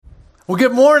Well,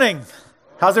 good morning.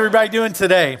 How's everybody doing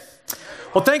today?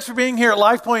 Well, thanks for being here at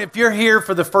LifePoint. If you're here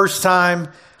for the first time,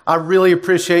 I really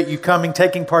appreciate you coming,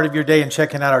 taking part of your day and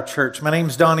checking out our church. My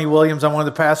name's Donnie Williams. I'm one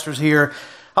of the pastors here.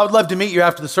 I would love to meet you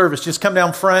after the service. Just come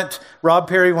down front. Rob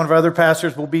Perry, one of our other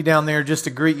pastors, will be down there just to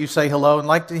greet you, say hello, and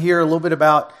like to hear a little bit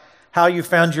about how you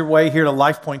found your way here to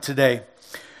LifePoint today.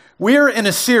 We're in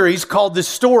a series called The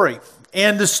Story,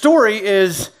 and the story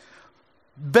is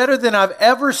better than I've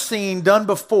ever seen done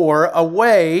before, a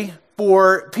way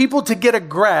for people to get a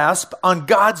grasp on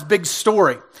God's big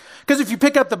story. Because if you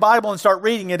pick up the Bible and start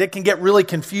reading it, it can get really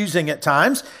confusing at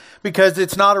times because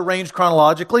it's not arranged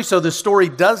chronologically. So the story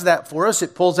does that for us.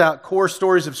 It pulls out core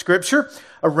stories of Scripture,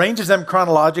 arranges them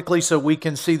chronologically so we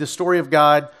can see the story of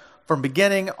God from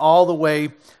beginning all the way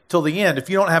till the end. If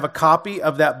you don't have a copy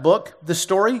of that book, The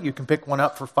Story, you can pick one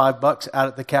up for $5 out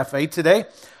at the cafe today.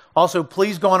 Also,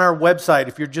 please go on our website.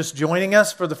 If you're just joining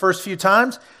us for the first few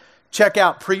times, check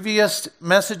out previous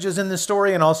messages in the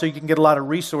story, and also you can get a lot of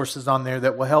resources on there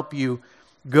that will help you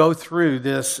go through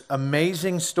this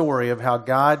amazing story of how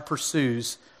God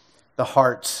pursues the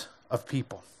hearts of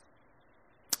people.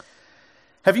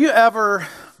 Have you ever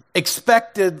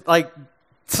expected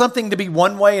something to be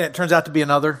one way and it turns out to be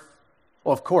another?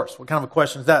 Well, of course. What kind of a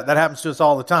question is that? That happens to us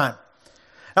all the time.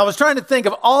 I was trying to think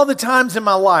of all the times in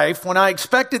my life when I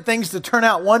expected things to turn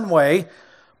out one way,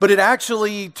 but it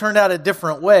actually turned out a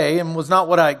different way and was not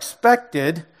what I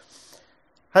expected.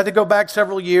 I had to go back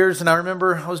several years, and I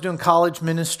remember I was doing college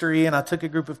ministry, and I took a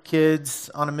group of kids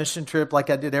on a mission trip like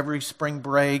I did every spring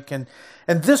break. And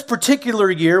this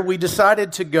particular year, we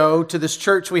decided to go to this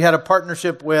church we had a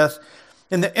partnership with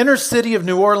in the inner city of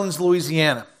New Orleans,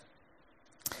 Louisiana.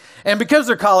 And because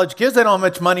they're college kids, they don't have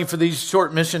much money for these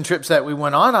short mission trips that we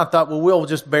went on. I thought, well, we'll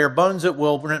just bare bones it.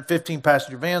 We'll rent 15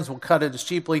 passenger vans. We'll cut it as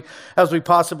cheaply as we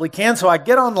possibly can. So I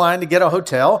get online to get a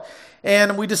hotel,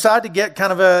 and we decide to get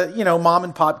kind of a, mom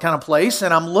and pop kind of place.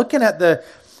 And I'm looking at the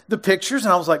pictures,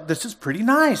 and I was like, this is pretty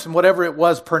nice. And whatever it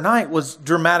was per night was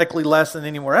dramatically less than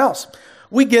anywhere else.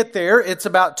 We get there, it's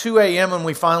about 2 a.m. when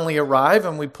we finally arrive,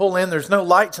 and we pull in. There's no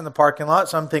lights in the parking lot,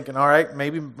 so I'm thinking, all right,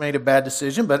 maybe made a bad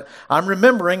decision, but I'm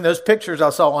remembering those pictures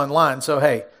I saw online, so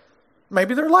hey,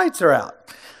 maybe their lights are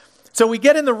out. So we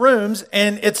get in the rooms,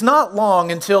 and it's not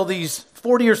long until these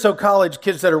 40 or so college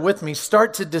kids that are with me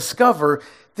start to discover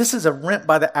this is a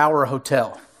rent-by-the-hour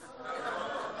hotel.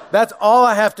 That's all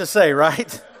I have to say,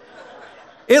 right?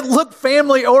 It looked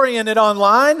family-oriented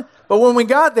online, but when we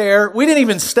got there, we didn't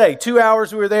even stay. 2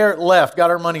 hours we were there, left, got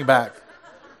our money back.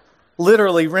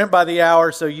 Literally, rent by the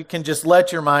hour, so you can just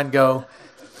let your mind go.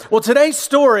 Well, today's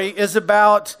story is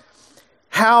about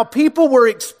how people were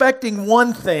expecting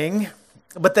one thing,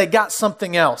 but they got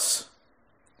something else.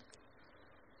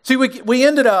 See, we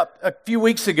ended up a few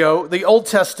weeks ago, the Old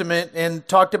Testament, and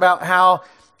talked about how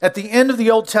at the end of the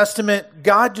Old Testament,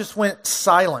 God just went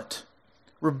silent.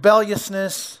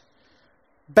 Rebelliousness,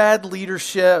 bad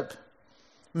leadership,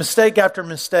 mistake after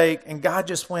mistake, and God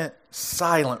just went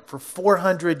silent for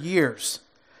 400 years.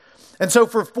 And so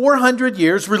for 400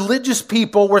 years, religious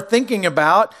people were thinking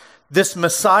about this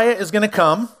Messiah is going to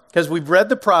come, because we've read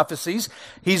the prophecies.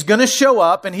 He's going to show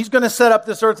up, and he's going to set up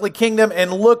this earthly kingdom,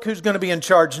 and look who's going to be in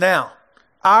charge now.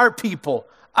 Our people,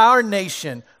 our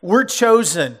nation, we're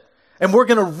chosen, and we're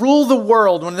going to rule the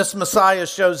world when this Messiah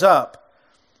shows up.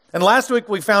 And last week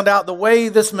we found out the way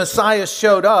this Messiah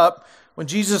showed up when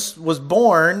Jesus was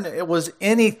born, it was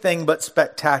anything but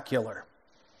spectacular.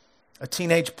 A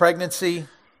teenage pregnancy,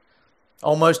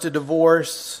 almost a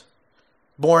divorce,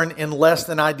 born in less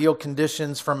than ideal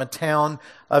conditions from a town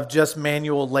of just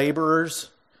manual laborers.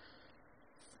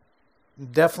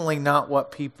 Definitely not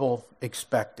what people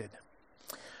expected.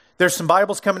 There's some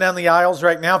Bibles coming down the aisles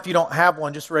right now. If you don't have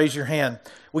one, just raise your hand.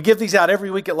 We give these out every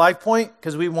week at LifePoint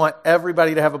because we want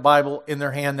everybody to have a Bible in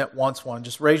their hand that wants one.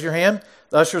 Just raise your hand.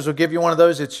 The ushers will give you one of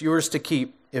those. It's yours to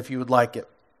keep if you would like it.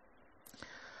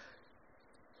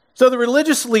 So the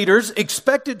religious leaders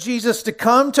expected Jesus to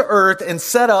come to earth and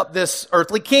set up this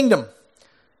earthly kingdom.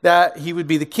 That he would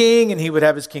be the king and he would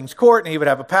have his king's court and he would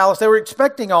have a palace. They were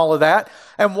expecting all of that.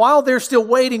 And while they're still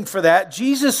waiting for that,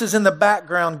 Jesus is in the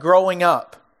background growing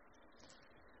up.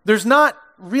 There's not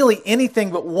really anything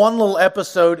but one little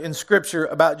episode in Scripture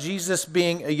about Jesus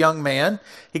being a young man.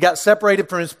 He got separated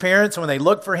from his parents, and when they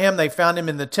looked for him, they found him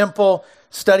in the temple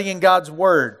studying God's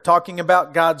Word, talking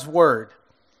about God's Word.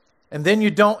 And then you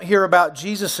don't hear about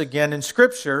Jesus again in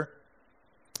Scripture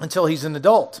until he's an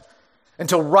adult,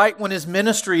 until right when his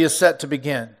ministry is set to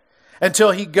begin, until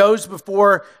he goes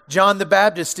before John the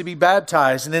Baptist to be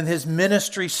baptized, and then his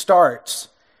ministry starts.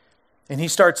 And he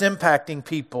starts impacting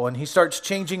people, and he starts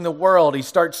changing the world. He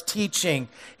starts teaching.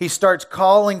 He starts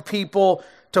calling people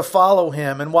to follow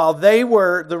him. And while they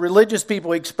were, the religious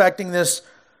people, expecting this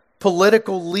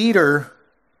political leader,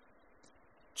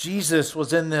 Jesus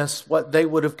was in this, what they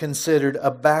would have considered a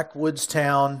backwoods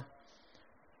town,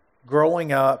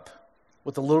 growing up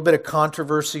with a little bit of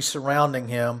controversy surrounding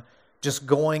him, just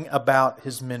going about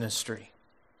his ministry.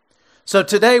 So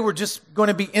today we're just going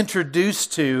to be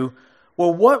introduced to,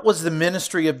 well, what was the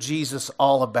ministry of Jesus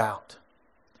all about?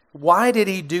 Why did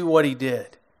he do what he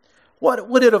did? What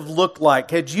would it have looked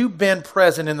like had you been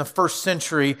present in the first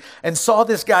century and saw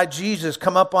this guy Jesus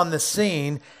come up on the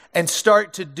scene and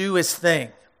start to do his thing,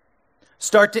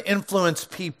 start to influence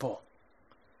people?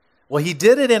 Well, he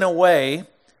did it in a way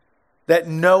that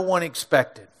no one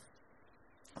expected.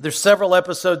 There's several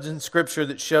episodes in Scripture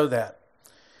that show that.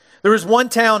 There was one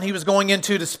town he was going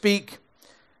into to speak,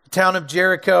 the town of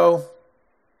Jericho.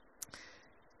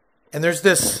 And there's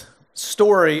this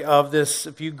story of this,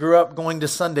 if you grew up going to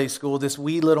Sunday school, this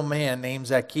wee little man named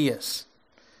Zacchaeus,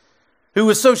 who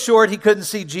was so short he couldn't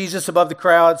see Jesus above the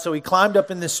crowd, so he climbed up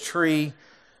in this tree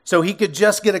so he could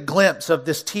just get a glimpse of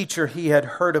this teacher he had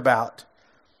heard about,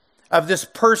 of this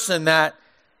person that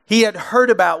he had heard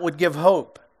about would give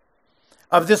hope,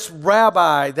 of this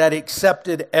rabbi that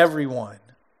accepted everyone,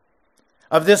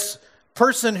 of this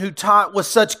person who taught with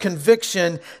such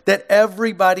conviction that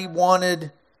everybody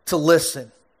wanted to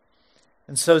listen.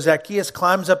 And so Zacchaeus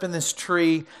climbs up in this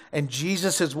tree, and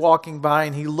Jesus is walking by,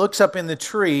 and he looks up in the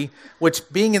tree, which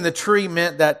being in the tree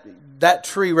meant that that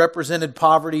tree represented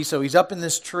poverty. So he's up in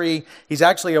this tree. He's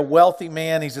actually a wealthy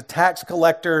man. He's a tax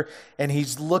collector, and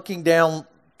he's looking down,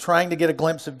 trying to get a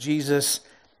glimpse of Jesus.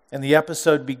 And the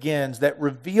episode begins that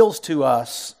reveals to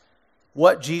us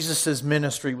what Jesus'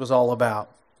 ministry was all about.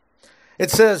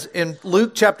 It says in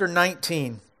Luke chapter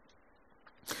 19,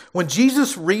 when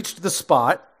Jesus reached the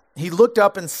spot, he looked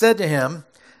up and said to him,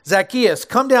 Zacchaeus,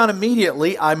 come down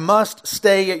immediately. I must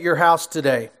stay at your house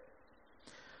today.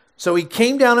 So he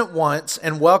came down at once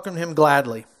and welcomed him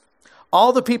gladly.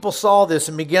 All the people saw this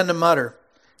and began to mutter,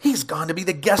 he's gone to be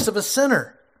the guest of a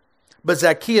sinner. But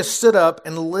Zacchaeus stood up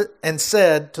and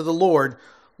said to the Lord,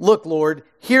 look, Lord,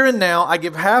 here and now I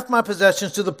give half my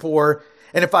possessions to the poor,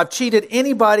 and if I've cheated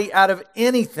anybody out of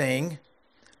anything,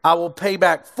 I will pay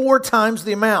back 4 times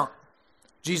the amount.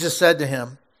 Jesus said to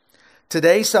him,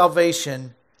 today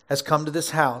salvation has come to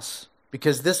this house,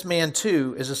 because this man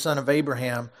too is a son of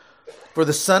Abraham. For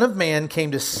the Son of Man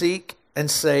came to seek and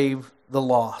save the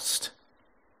lost.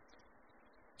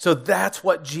 So that's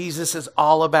what Jesus is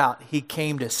all about. He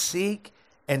came to seek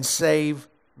and save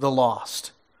the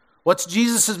lost. What's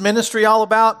Jesus' ministry all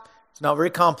about? It's not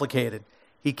very complicated.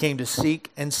 He came to seek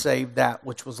and save that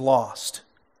which was lost.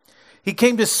 He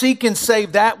came to seek and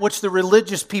save that which the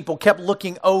religious people kept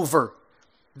looking over.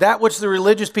 That which the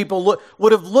religious people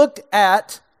would have looked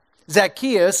at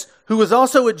Zacchaeus, who was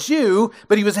also a Jew,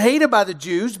 but he was hated by the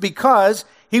Jews because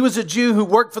he was a Jew who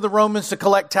worked for the Romans to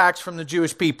collect tax from the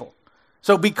Jewish people.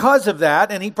 So because of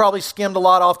that, and he probably skimmed a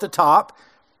lot off the top,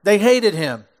 they hated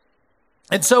him.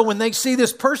 And so when they see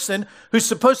this person who's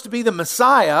supposed to be the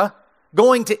Messiah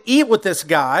going to eat with this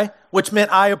guy, which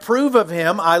meant I approve of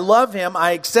him, I love him,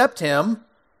 I accept him,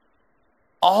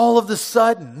 all of a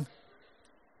sudden,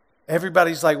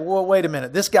 everybody's like, well, wait a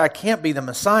minute, this guy can't be the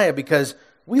Messiah because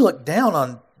we look down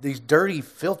on these dirty,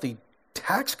 filthy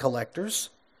tax collectors.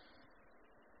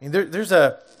 I mean, there's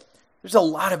a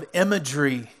lot of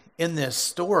imagery in this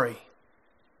story. It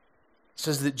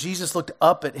says that Jesus looked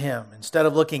up at him instead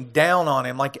of looking down on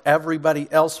him like everybody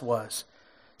else was.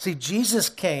 See, Jesus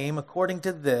came, according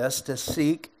to this, to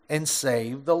seek and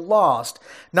save the lost,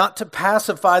 not to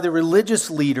pacify the religious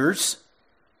leaders,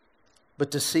 but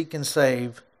to seek and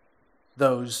save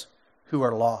those who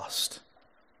are lost.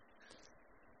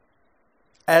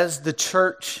 As the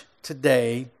church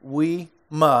today, we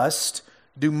must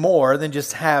do more than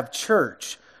just have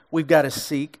church. We've got to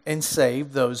seek and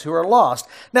save those who are lost.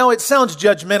 Now, it sounds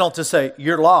judgmental to say,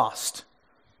 you're lost.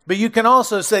 But you can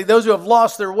also say, those who have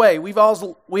lost their way. We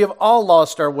have all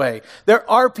lost our way. There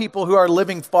are people who are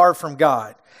living far from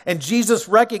God. And Jesus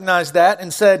recognized that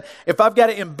and said, if I've got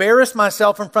to embarrass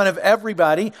myself in front of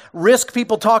everybody, risk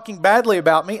people talking badly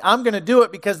about me, I'm going to do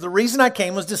it because the reason I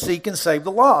came was to seek and save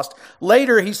the lost.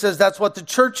 Later, he says that's what the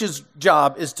church's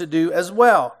job is to do as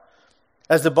well,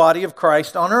 as the body of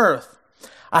Christ on earth.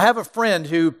 I have a friend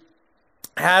who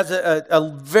has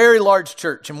a very large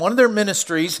church, and one of their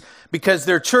ministries, because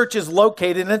their church is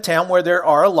located in a town where there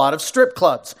are a lot of strip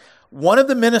clubs, one of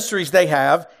the ministries they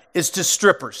have is to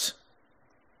strippers.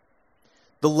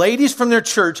 The ladies from their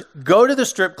church go to the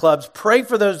strip clubs, pray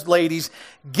for those ladies,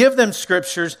 give them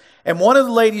scriptures. And one of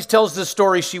the ladies tells this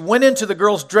story. She went into the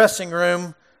girls' dressing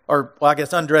room, or well, I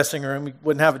guess undressing room. We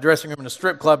wouldn't have a dressing room in a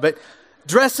strip club, but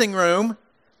dressing room.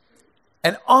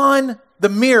 And on the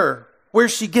mirror where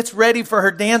she gets ready for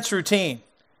her dance routine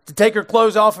to take her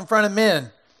clothes off in front of men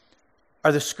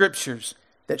are the scriptures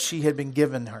that she had been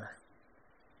given her.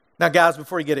 Now, guys,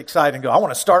 before you get excited and go, I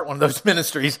want to start one of those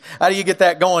ministries. How do you get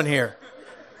that going here?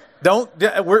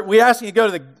 We're asking you to go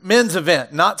to the men's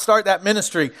event, not start that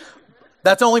ministry.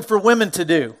 That's only for women to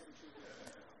do.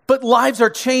 But lives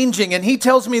are changing, and he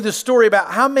tells me the story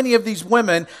about how many of these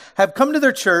women have come to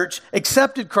their church,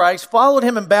 accepted Christ, followed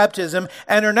him in baptism,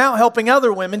 and are now helping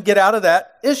other women get out of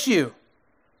that issue.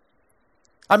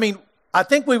 I mean, I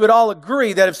think we would all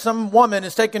agree that if some woman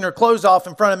is taking her clothes off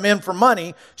in front of men for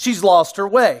money, she's lost her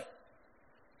way.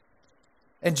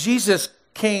 And Jesus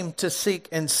came to seek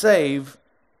and save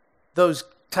those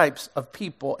types of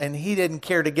people, and he didn't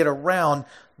care to get around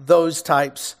those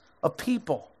types of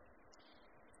people.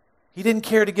 He didn't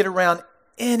care to get around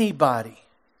anybody,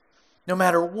 no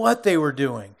matter what they were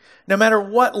doing, no matter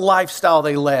what lifestyle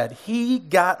they led. He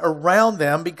got around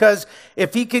them because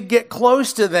if he could get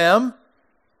close to them,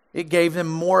 it gave him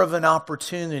more of an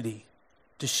opportunity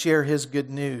to share his good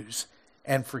news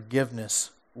and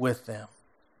forgiveness with them.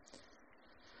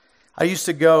 I used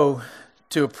to go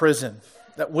to a prison.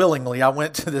 That willingly, I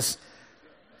went to this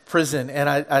prison, and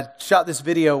I shot this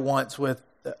video once with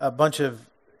a bunch of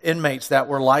inmates that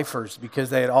were lifers because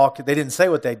they didn't say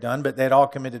what they'd done, but they'd all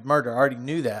committed murder. I already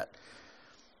knew that.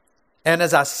 And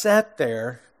as I sat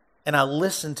there and I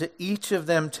listened to each of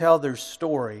them tell their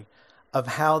story of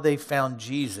how they found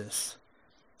Jesus,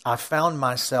 I found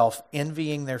myself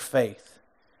envying their faith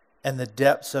and the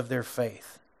depths of their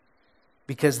faith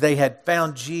because they had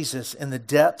found Jesus in the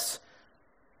depths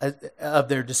of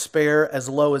their despair, as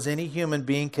low as any human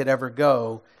being could ever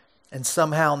go. And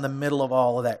somehow in the middle of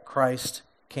all of that, Christ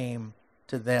came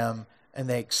to them and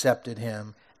they accepted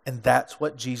him. And that's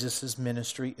what Jesus'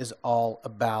 ministry is all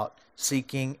about,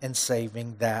 seeking and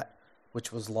saving that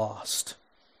which was lost.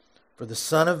 For the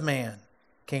Son of Man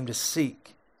came to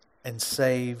seek and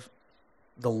save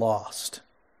the lost.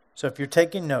 So if you're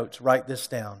taking notes, write this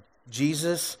down.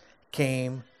 Jesus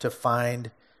came to find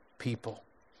people.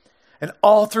 And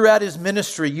all throughout his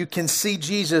ministry, you can see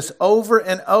Jesus over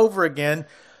and over again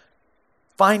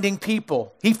finding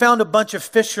people. He found a bunch of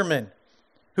fishermen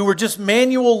who were just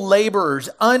manual laborers,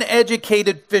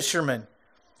 uneducated fishermen.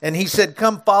 And he said,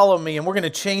 come follow me and we're going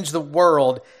to change the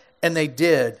world. And they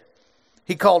did.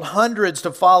 He called hundreds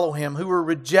to follow him who were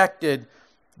rejected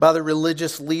by the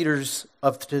religious leaders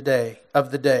of the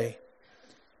day.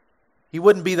 He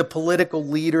wouldn't be the political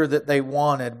leader that they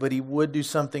wanted, but he would do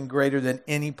something greater than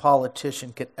any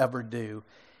politician could ever do.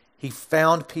 He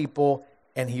found people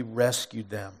and he rescued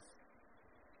them.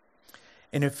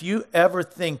 And if you ever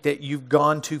think that you've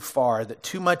gone too far, that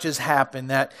too much has happened,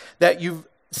 that you've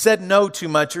said no too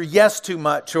much or yes too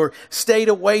much or stayed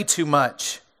away too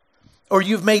much, or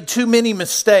you've made too many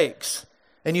mistakes,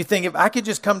 and you think if I could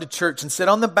just come to church and sit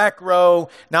on the back row,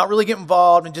 not really get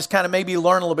involved and just kind of maybe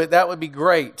learn a little bit, that would be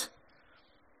great.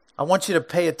 I want you to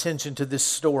pay attention to this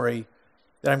story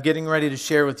that I'm getting ready to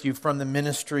share with you from the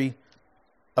ministry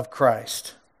of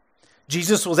Christ.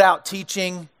 Jesus was out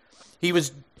teaching. He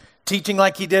was teaching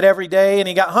like he did every day, and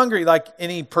he got hungry like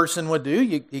any person would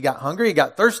do. He got hungry, he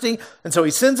got thirsty, and so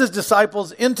he sends his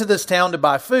disciples into this town to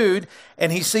buy food,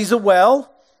 and he sees a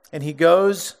well, and he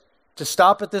goes to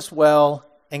stop at this well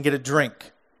and get a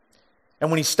drink. And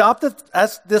when he stopped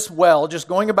at this well, just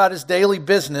going about his daily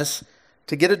business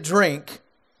to get a drink,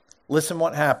 listen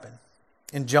what happened.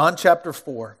 In John chapter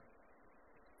 4,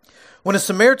 when a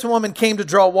Samaritan woman came to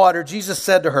draw water, Jesus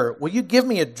said to her, will you give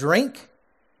me a drink?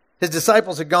 His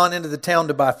disciples had gone into the town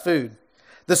to buy food.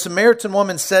 The Samaritan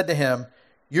woman said to him,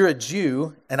 you're a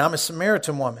Jew and I'm a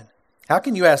Samaritan woman. How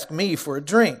can you ask me for a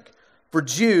drink? For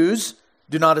Jews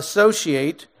do not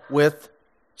associate with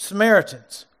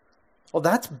Samaritans. Well,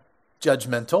 that's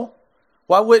judgmental.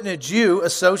 Why wouldn't a Jew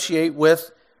associate with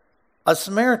a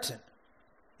Samaritan?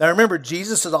 Now remember,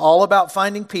 Jesus is all about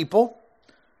finding people,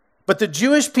 but the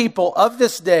Jewish people of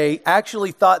this day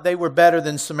actually thought they were better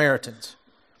than Samaritans.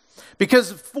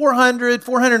 Because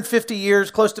 450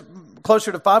 years,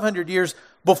 closer to 500 years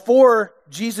before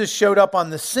Jesus showed up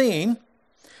on the scene,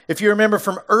 if you remember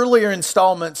from earlier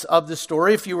installments of the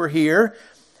story, if you were here,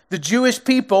 the Jewish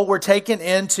people were taken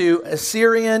into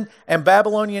Assyrian and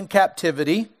Babylonian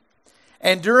captivity.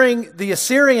 And during the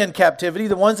Assyrian captivity,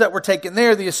 the ones that were taken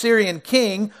there, the Assyrian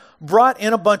king brought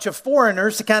in a bunch of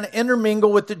foreigners to kind of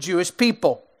intermingle with the Jewish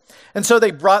people. And so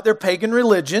they brought their pagan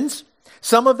religions.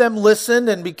 Some of them listened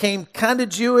and became kind of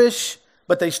Jewish,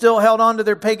 but they still held on to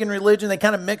their pagan religion. They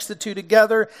kind of mixed the two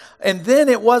together. And then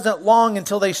it wasn't long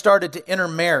until they started to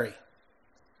intermarry.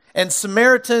 And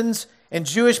Samaritans and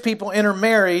Jewish people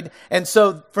intermarried. And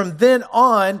so from then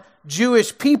on,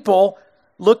 Jewish people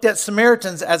looked at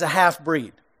Samaritans as a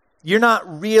half-breed. You're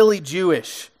not really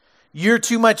Jewish. You're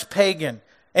too much pagan.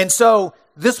 And so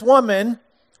this woman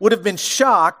would have been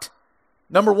shocked,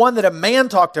 number one, that a man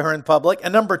talked to her in public,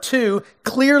 and number two,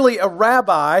 clearly a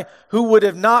rabbi who would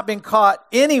have not been caught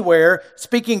anywhere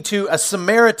speaking to a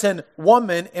Samaritan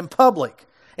woman in public.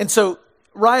 And so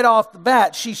right off the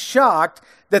bat, she's shocked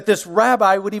that this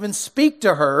rabbi would even speak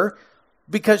to her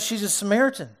because she's a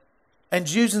Samaritan. And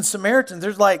Jews and Samaritans,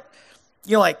 there's like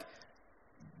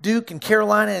Duke and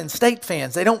Carolina and State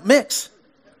fans. They don't mix.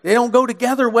 They don't go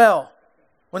together well.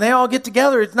 When they all get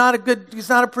together, it's not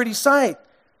a pretty sight.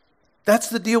 That's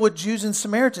the deal with Jews and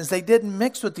Samaritans. They didn't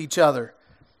mix with each other.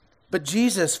 But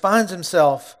Jesus finds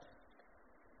himself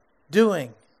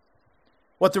doing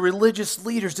what the religious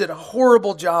leaders did a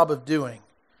horrible job of doing.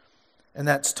 And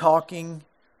that's talking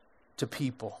to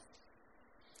people.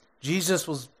 Jesus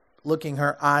was looking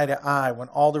her eye to eye when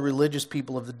all the religious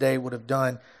people of the day would have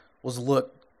done was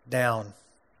look down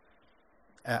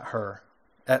at her,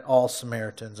 at all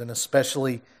Samaritans, and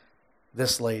especially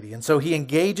this lady. And so he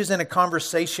engages in a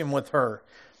conversation with her.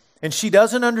 And she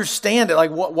doesn't understand it.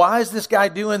 Like, why is this guy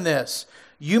doing this?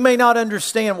 You may not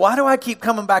understand. Why do I keep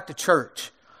coming back to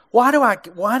church? Why do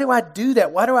I do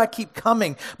that? Why do I keep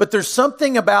coming? But there's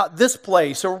something about this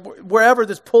place or wherever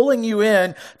that's pulling you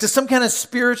in to some kind of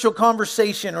spiritual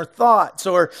conversation or thoughts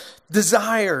or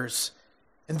desires.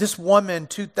 And this woman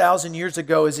 2,000 years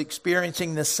ago is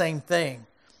experiencing the same thing.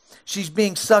 She's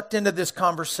being sucked into this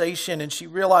conversation and she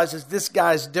realizes this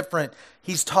guy's different.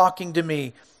 He's talking to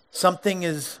me. Something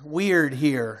is weird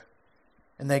here.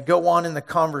 And they go on in the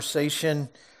conversation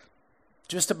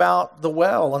just about the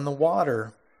well and the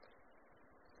water.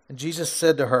 And Jesus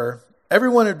said to her,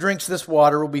 "Everyone who drinks this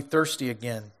water will be thirsty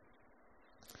again.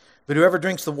 But whoever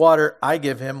drinks the water I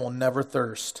give him will never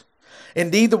thirst.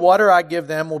 Indeed, the water I give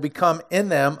them will become in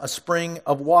them a spring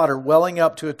of water welling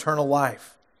up to eternal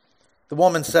life." The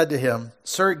woman said to him,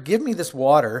 "Sir, give me this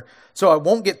water so I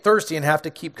won't get thirsty and have to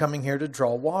keep coming here to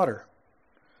draw water."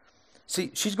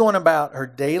 See, she's going about her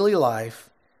daily life.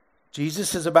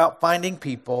 Jesus is about finding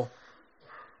people.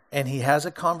 And he has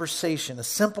a conversation, a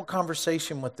simple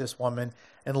conversation with this woman.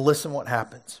 And listen what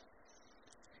happens.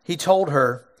 He told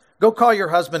her, "Go call your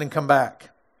husband and come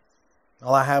back."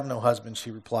 "Well, I have no husband," she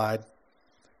replied.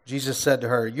 Jesus said to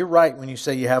her, "You're right when you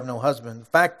say you have no husband. The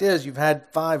fact is, you've had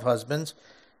 5 husbands,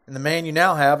 and the man you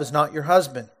now have is not your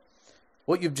husband.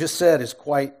 What you've just said is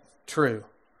quite true."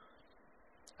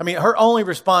 I mean, her only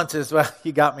response is, "Well,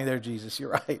 you got me there, Jesus.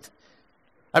 You're right."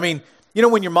 I mean, you know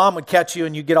when your mom would catch you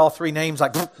and you get all 3 names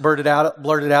like blurted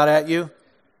out at you?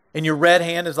 And your red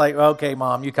hand is like, "Okay,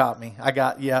 Mom, you caught me.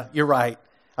 Yeah, you're right."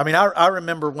 I mean, I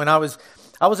remember when I was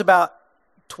about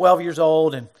 12 years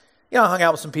old and, I hung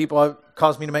out with some people who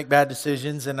caused me to make bad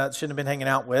decisions and I shouldn't have been hanging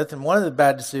out with. And one of the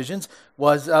bad decisions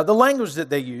was the language that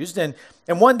they used. And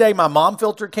one day my mom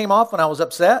filter came off when I was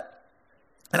upset.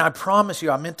 And I promise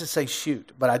you, I meant to say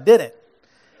shoot, but I didn't.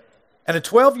 And a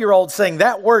 12-year-old saying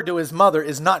that word to his mother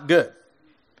is not good.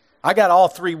 I got all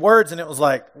 3 words and it was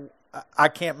like, I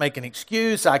can't make an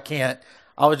excuse. I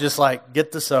was just like,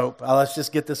 get the soap. Let's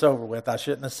just get this over with. I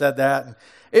shouldn't have said that. And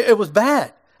it was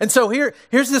bad. And so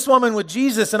here's this woman with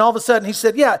Jesus, and all of a sudden he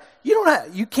said, "Yeah,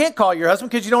 you can't call your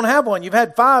husband because you don't have one. You've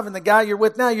had 5, and the guy you're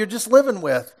with now, you're just living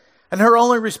with." And her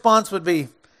only response would be,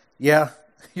 "Yeah,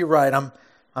 you're right.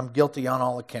 I'm guilty on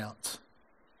all accounts."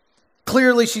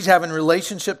 Clearly, she's having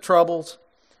relationship troubles.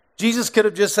 Jesus could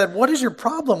have just said, "What is your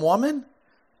problem, woman?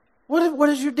 What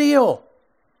is your deal?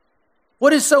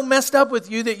 What is so messed up with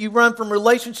you that you run from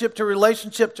relationship to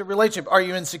relationship to relationship? Are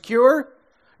you insecure?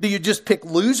 Do you just pick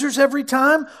losers every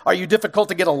time? Are you difficult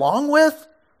to get along with?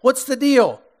 What's the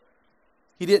deal?"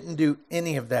 He didn't do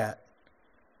any of that.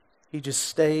 He just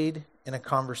stayed in a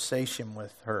conversation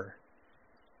with her.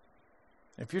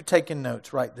 If you're taking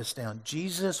notes, write this down.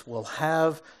 Jesus will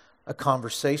have a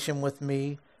conversation with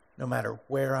me no matter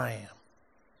where I am.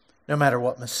 No matter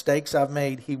what mistakes I've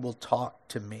made, he will talk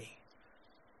to me.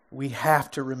 We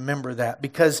have to remember that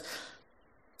because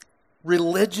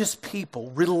religious people,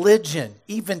 religion,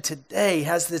 even today,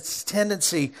 has this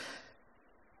tendency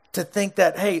to think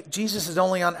that, hey, Jesus is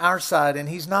only on our side and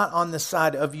he's not on the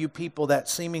side of you people that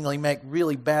seemingly make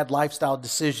really bad lifestyle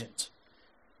decisions.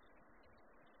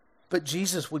 But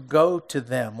Jesus would go to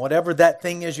them. Whatever that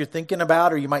thing is you're thinking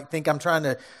about, or you might think I'm trying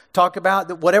to talk about,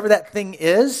 that whatever that thing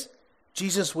is,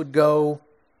 Jesus would go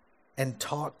and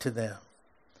talk to them.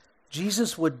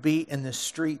 Jesus would be in the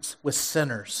streets with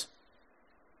sinners.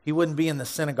 He wouldn't be in the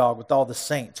synagogue with all the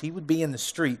saints. He would be in the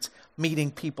streets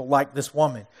meeting people like this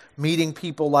woman, meeting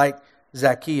people like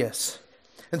Zacchaeus.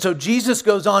 And so Jesus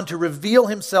goes on to reveal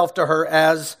himself to her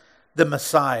as the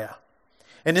Messiah.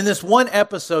 And in this one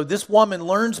episode, this woman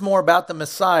learns more about the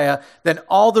Messiah than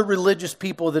all the religious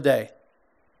people of the day.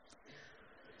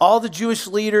 All the Jewish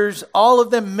leaders, all of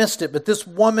them missed it, but this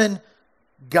woman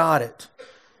got it.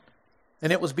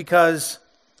 And it was because,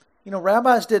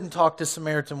 rabbis didn't talk to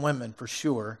Samaritan women for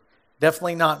sure.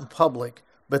 Definitely not in public,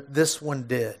 but this one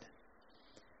did.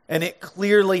 And it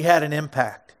clearly had an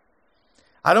impact.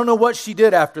 I don't know what she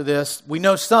did after this. We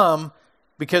know some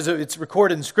because it's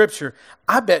recorded in Scripture.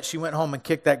 I bet she went home and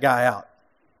kicked that guy out.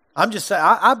 I'm just saying,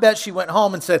 I bet she went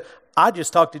home and said, I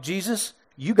just talked to Jesus.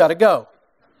 You got to go.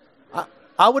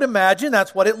 I would imagine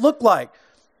that's what it looked like.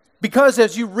 Because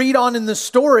as you read on in the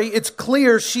story, it's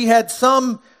clear she had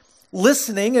some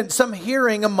listening and some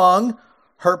hearing among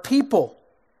her people.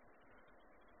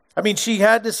 I mean, she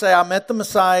had to say, I met the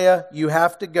Messiah, you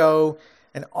have to go.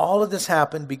 And all of this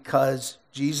happened because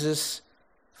Jesus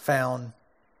found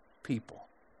people.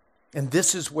 And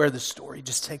this is where the story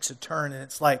just takes a turn. And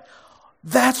it's like,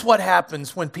 that's what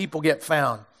happens when people get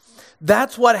found.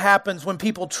 That's what happens when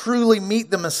people truly meet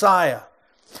the Messiah.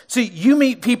 See, you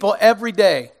meet people every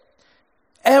day,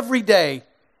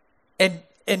 and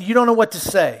you don't know what to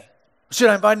say. Should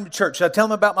I invite them to church? Should I tell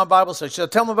them about my Bible study? Should I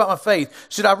tell them about my faith?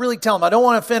 Should I really tell them? I don't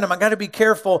want to offend them. I got to be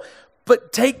careful.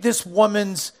 But take this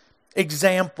woman's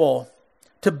example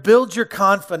to build your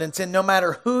confidence in no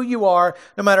matter who you are,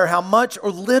 no matter how much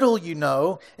or little you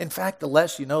know. In fact, the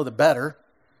less you know, the better.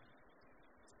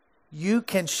 You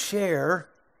can share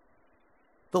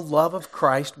the love of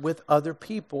Christ with other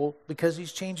people because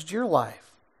he's changed your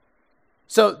life.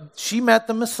 So she met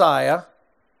the Messiah,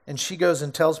 and she goes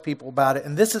and tells people about it.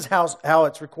 And this is how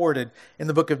it's recorded in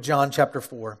the book of John chapter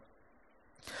 4.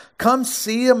 Come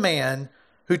see a man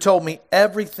who told me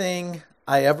everything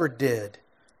I ever did.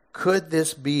 Could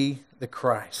this be the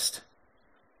Christ?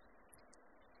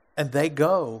 And they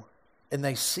go and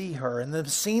they see her. And the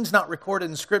scene's not recorded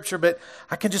in Scripture, but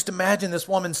I can just imagine this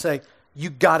woman say, you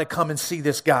got to come and see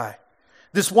this guy.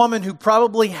 This woman who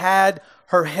probably had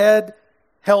her head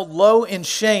held low in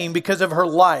shame because of her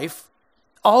life,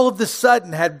 all of a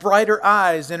sudden had brighter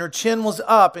eyes and her chin was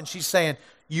up, and she's saying,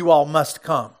 you all must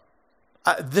come.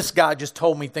 This guy just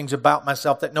told me things about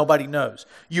myself that nobody knows.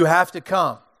 You have to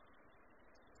come.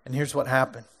 And here's what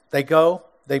happened. They go,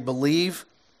 they believe,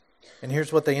 and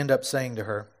here's what they end up saying to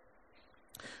her.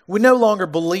 We no longer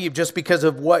believe just because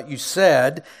of what you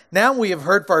said. Now we have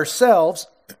heard for ourselves,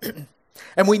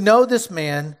 and we know this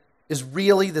man is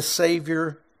really the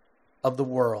Savior of the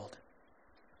world.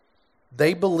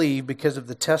 They believe because of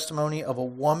the testimony of a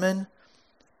woman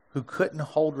who couldn't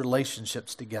hold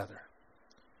relationships together.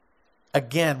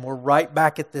 Again, we're right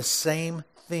back at this same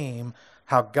theme,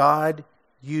 how God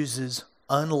uses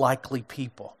unlikely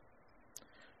people.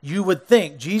 You would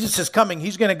think Jesus is coming,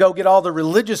 he's going to go get all the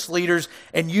religious leaders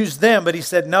and use them, but he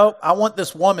said, no, I want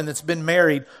this woman that's been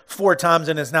married 4 times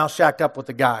and is now shacked up with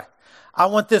a guy. I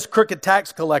want this crooked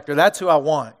tax collector, that's who I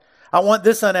want. I want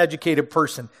this uneducated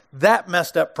person, that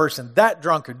messed up person, that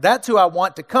drunkard. That's who I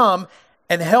want to come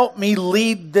and help me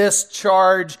lead this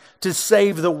charge to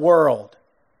save the world.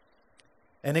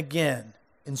 And again,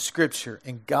 in Scripture,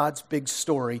 in God's big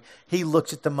story, he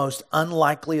looks at the most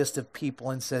unlikeliest of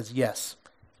people and says, yes,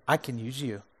 I can use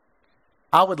you.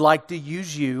 I would like to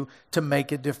use you to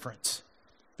make a difference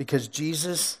because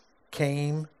Jesus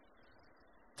came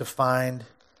to find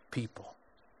people.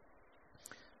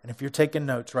 And if you're taking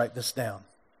notes, write this down.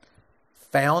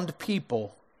 Found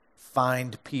people,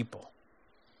 find people.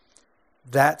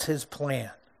 That's his plan.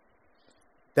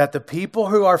 That the people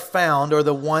who are found are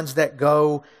the ones that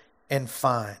go and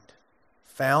find.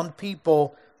 Found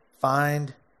people,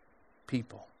 find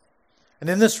people. And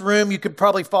in this room, you could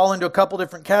probably fall into a couple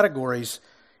different categories.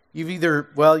 You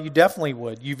definitely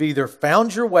would. You've either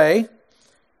found your way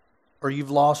or you've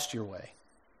lost your way.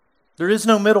 There is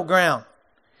no middle ground.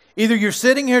 Either you're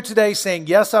sitting here today saying,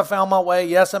 yes, I found my way.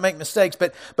 Yes, I make mistakes,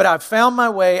 but I've found my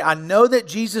way. I know that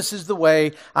Jesus is the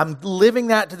way. I'm living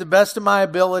that to the best of my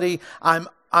ability.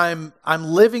 I'm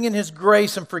living in his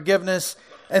grace and forgiveness.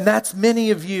 And that's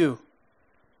many of you.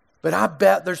 But I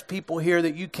bet there's people here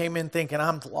that you came in thinking,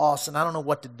 I'm lost and I don't know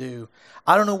what to do.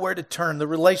 I don't know where to turn. The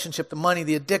relationship, the money,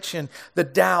 the addiction, the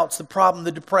doubts, the problem,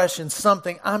 the depression,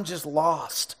 something. I'm just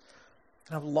lost.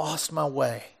 And I've lost my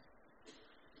way.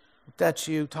 If that's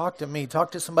you, talk to me.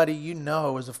 Talk to somebody you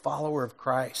know as a follower of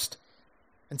Christ.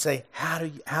 and say, how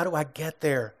do I get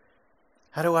there?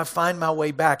 How do I find my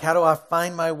way back? How do I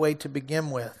find my way to begin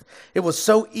with? It was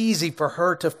so easy for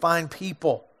her to find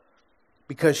people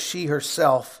because she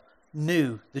herself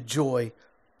knew the joy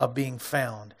of being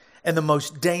found. And the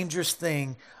most dangerous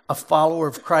thing a follower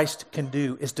of Christ can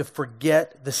do is to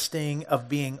forget the sting of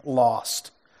being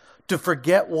lost, to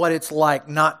forget what it's like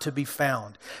not to be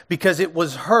found. Because it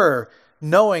was her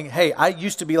knowing, hey, I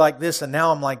used to be like this and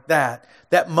now I'm like that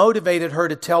motivated her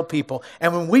to tell people.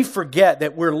 And when we forget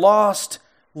that we're lost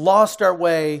our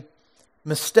way,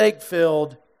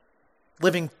 mistake-filled,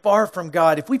 living far from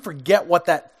God, if we forget what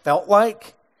that felt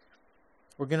like,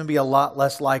 we're going to be a lot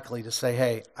less likely to say,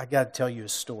 hey, I got to tell you a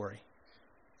story.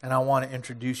 And I want to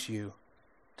introduce you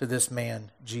to this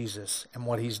man, Jesus, and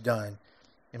what he's done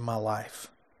in my life.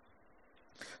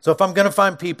 So if I'm going to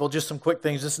find people, just some quick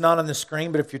things. This is not on the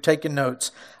screen, but if you're taking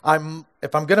notes,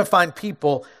 if I'm going to find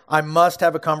people, I must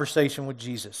have a conversation with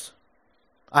Jesus.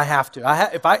 I have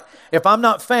to. If I'm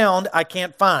not found, I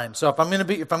can't find. So if I'm going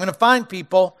to find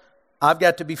people, I've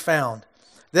got to be found.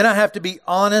 Then I have to be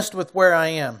honest with where I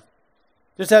am.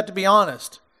 Just have to be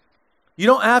honest. You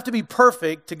don't have to be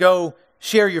perfect to go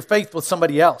share your faith with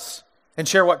somebody else and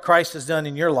share what Christ has done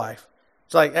in your life.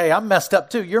 It's like, hey, I'm messed up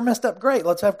too. You're messed up. Great.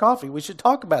 Let's have coffee. We should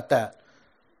talk about that.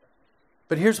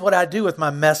 But here's what I do with my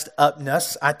messed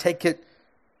upness. I take it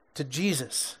to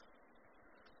Jesus.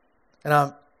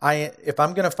 And if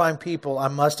I'm going to find people, I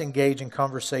must engage in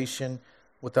conversation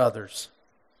with others.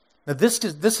 Now, this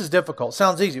is difficult.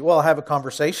 Sounds easy. Well, I'll have a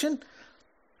conversation.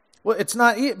 Well, it's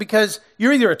not because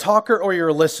you're either a talker or you're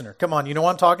a listener. Come on, you know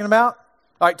what I'm talking about?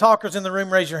 All right, talkers in the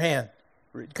room, raise your hand.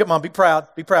 Come on, be proud.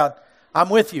 Be proud. I'm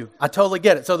with you. I totally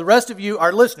get it. So the rest of you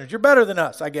are listeners. You're better than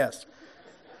us, I guess.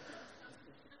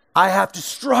 I have to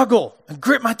struggle and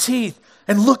grit my teeth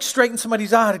and look straight in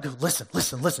somebody's eye and go,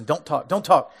 listen, don't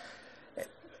talk.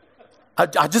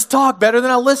 I just talk better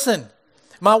than I listen.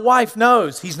 My wife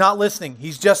knows he's not listening.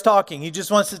 He's just talking. He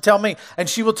just wants to tell me. And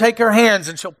she will take her hands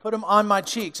and she'll put them on my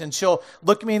cheeks and she'll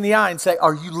look me in the eye and say,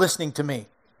 are you listening to me?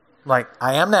 I'm like,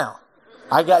 I am now.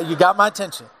 You got my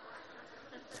attention.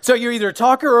 So you're either a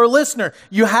talker or a listener.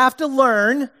 You have to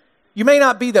learn. You may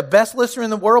not be the best listener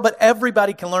in the world, but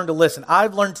everybody can learn to listen.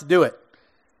 I've learned to do it.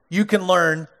 You can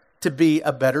learn to be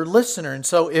a better listener. And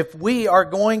so if we are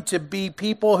going to be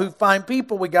people who find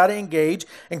people, we got to engage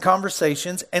in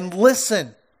conversations and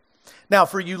listen. Now,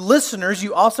 for you listeners,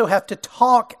 you also have to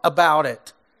talk about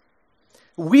it.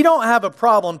 We don't have a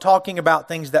problem talking about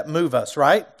things that move us,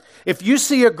 right? If you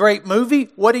see a great movie,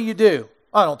 what do?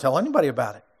 I don't tell anybody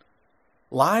about it.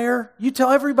 Liar, you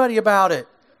tell everybody about it.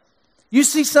 You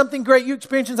see something great, you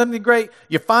experience something great,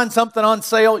 you find something on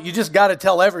sale, you just got to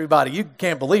tell everybody. You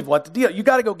can't believe what the deal. You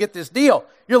got to go get this deal.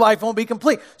 Your life won't be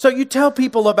complete. So you tell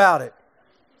people about it.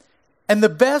 And the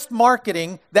best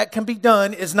marketing that can be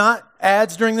done is not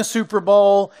ads during the Super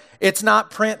Bowl. It's not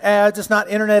print ads. It's not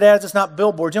internet ads. It's not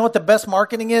billboards. You know what the best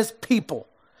marketing is? People.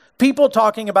 People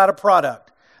talking about a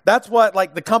product. That's what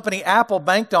the company Apple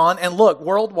banked on. And look,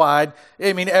 worldwide,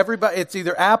 everybody, it's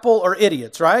either Apple or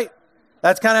idiots, right?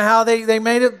 That's kind of how they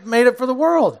made it for the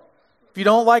world. If you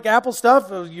don't like Apple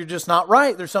stuff, you're just not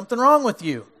right. There's something wrong with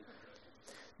you.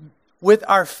 With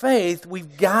our faith,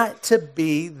 we've got to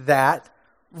be that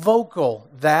vocal,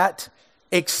 that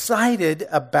excited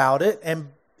about it. And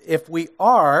if we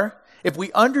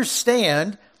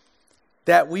understand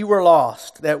that we were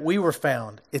lost, that we were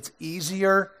found, it's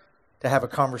easier to have a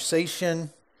conversation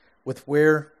with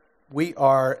where we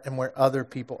are and where other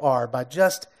people are by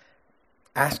just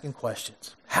asking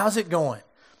questions. How's it going?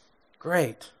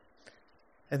 Great.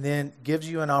 And then gives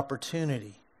you an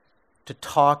opportunity to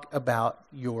talk about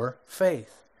your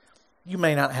faith. You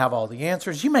may not have all the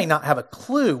answers. You may not have a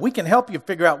clue. We can help you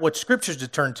figure out which scriptures to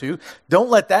turn to. Don't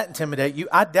let that intimidate you.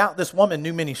 I doubt this woman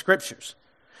knew many scriptures.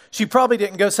 She probably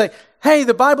didn't go say, hey,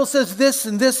 the Bible says this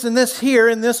and this and this here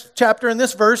in this chapter and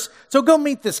this verse, so go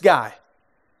meet this guy.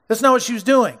 That's not what she was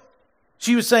doing.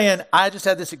 She was saying, I just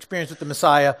had this experience with the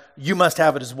Messiah. You must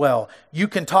have it as well. You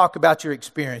can talk about your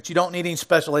experience. You don't need any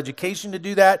special education to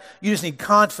do that. You just need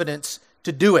confidence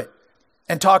to do it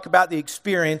and talk about the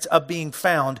experience of being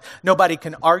found. Nobody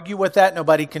can argue with that.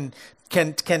 Nobody can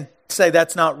say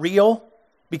that's not real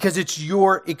because it's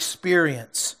your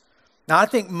experience. Now, I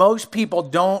think most people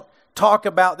don't talk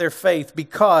about their faith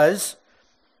because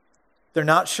they're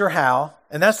not sure how.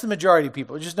 And that's the majority of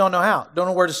people. They just don't know how, don't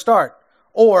know where to start.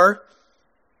 Or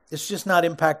it's just not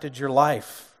impacted your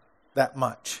life that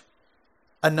much.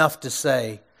 Enough to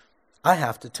say, I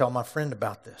have to tell my friend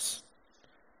about this.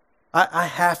 I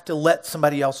have to let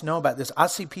somebody else know about this. I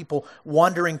see people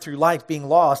wandering through life being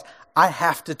lost. I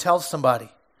have to tell somebody.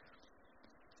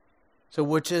 So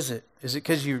which is it? Is it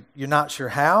because you're not sure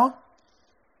how?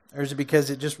 Or is it because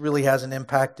it just really hasn't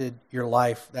impacted your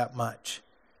life that much?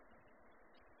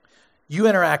 You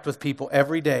interact with people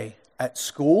every day at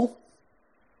school.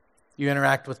 You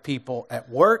interact with people at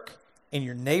work, in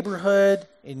your neighborhood,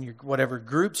 in your whatever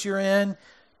groups you're in.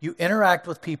 You interact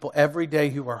with people every day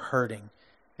who are hurting.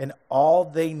 And all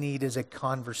they need is a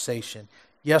conversation.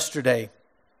 Yesterday,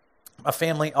 my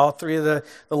family, all three of the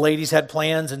ladies had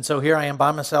plans, and so here I am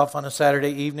by myself on a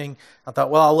Saturday evening. I thought,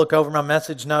 well, I'll look over my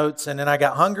message notes, and then I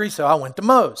got hungry, so I went to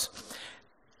Moe's.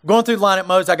 Going through the line at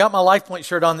Moe's, I got my Life Point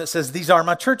shirt on that says, "These are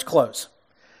my church clothes."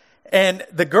 And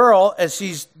the girl, as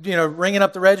she's ringing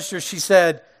up the register, she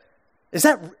said,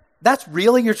 that's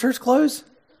really your church clothes?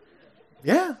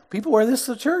 Yeah, people wear this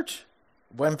to church.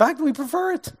 Well, in fact, we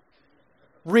prefer it.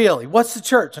 Really? What's the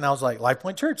church? And I was like, Life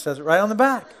Point Church, says it right on the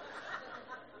back.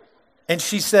 And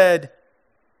she said,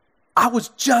 I was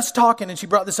just talking, and she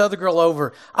brought this other girl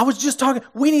over. I was just talking,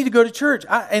 we need to go to church.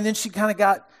 And then she kind of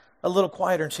got a little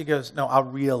quieter, and she goes, no, I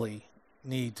really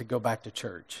need to go back to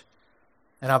church.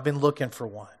 And I've been looking for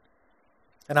one.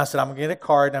 And I said, I'm going to get a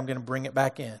card, and I'm going to bring it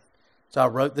back in. So I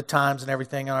wrote the times and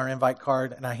everything on our invite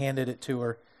card, and I handed it to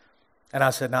her. And I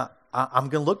said, now, I'm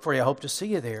going to look for you. I hope to see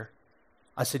you there.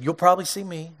 I said, you'll probably see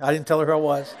me. I didn't tell her who I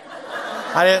was.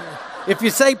 I didn't. If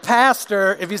you say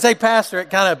pastor, it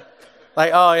kind of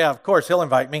like, oh yeah, of course, he'll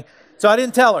invite me. So I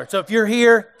didn't tell her. So if you're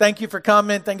here, thank you for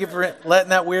coming. Thank you for letting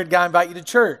that weird guy invite you to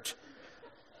church.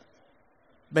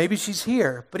 Maybe she's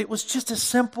here, but it was just a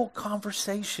simple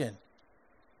conversation.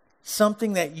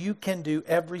 Something that you can do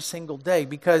every single day.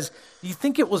 Because you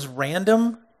think it was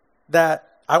random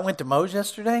that I went to Moe's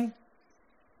yesterday?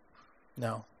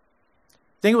 No.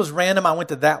 Think it was random I went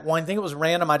to that one? Think it was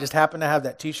random I just happened to have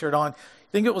that t-shirt on?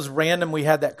 Think it was random we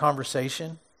had that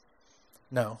conversation?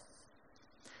 No.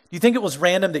 Do you think it was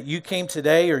random that you came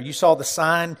today or you saw the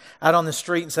sign out on the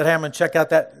street and said, hey, I'm going to check out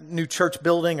that new church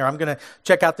building, or I'm going to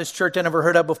check out this church I never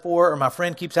heard of before, or my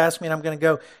friend keeps asking me and I'm going to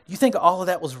go? Do you think all of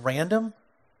that was random?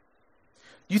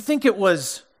 Do you think it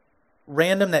was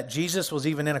random that Jesus was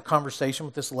even in a conversation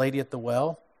with this lady at the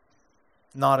well?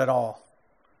 Not at all.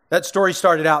 That story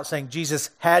started out saying Jesus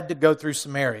had to go through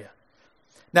Samaria.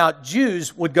 Now,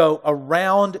 Jews would go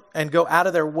around and go out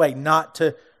of their way not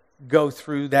to go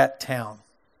through that town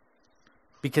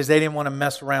because they didn't want to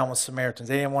mess around with Samaritans.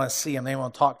 They didn't want to see them. They didn't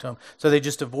want to talk to them, so they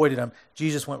just avoided them.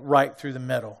 Jesus went right through the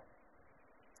middle.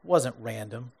 It wasn't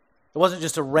random. It wasn't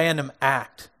just a random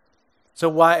act. So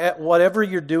whatever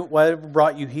you're doing, whatever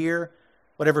brought you here,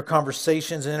 whatever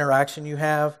conversations and interaction you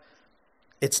have,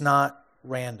 it's not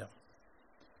random.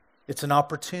 It's an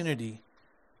opportunity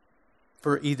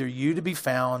for either you to be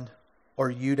found or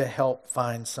you to help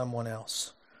find someone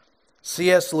else.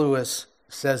 C.S. Lewis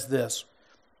says this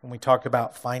when we talk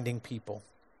about finding people.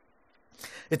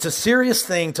 It's a serious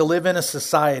thing to live in a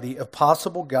society of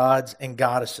possible gods and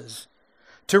goddesses.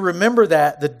 To remember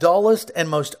that the dullest and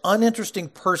most uninteresting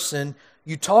person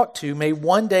you talk to may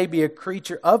one day be a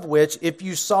creature of which, if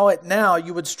you saw it now,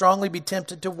 you would strongly be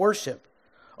tempted to worship,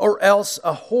 or else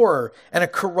a horror and a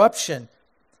corruption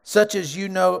such as you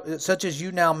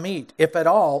now meet, if at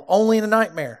all, only in a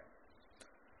nightmare.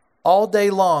 All day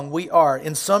long we are,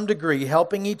 in some degree,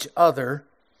 helping each other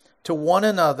to one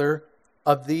another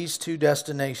of these two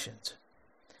destinations.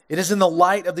 It is in the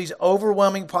light of these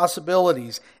overwhelming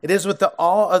possibilities, it is with the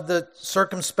awe of the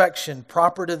circumspection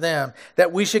proper to them,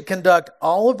 that we should conduct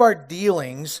all of our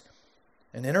dealings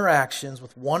and interactions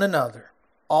with one another.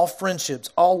 All friendships,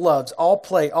 all loves, all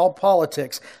play, all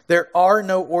politics. There are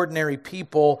no ordinary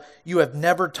people. You have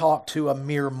never talked to a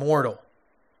mere mortal.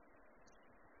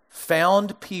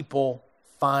 Found people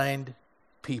find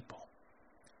people.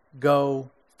 Go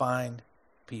find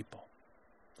people.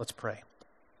 Let's pray.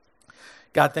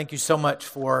 God, thank you so much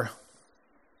for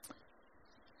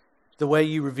the way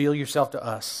you reveal yourself to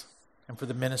us and for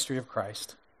the ministry of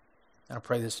Christ. And I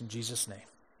pray this in Jesus' name.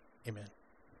 Amen.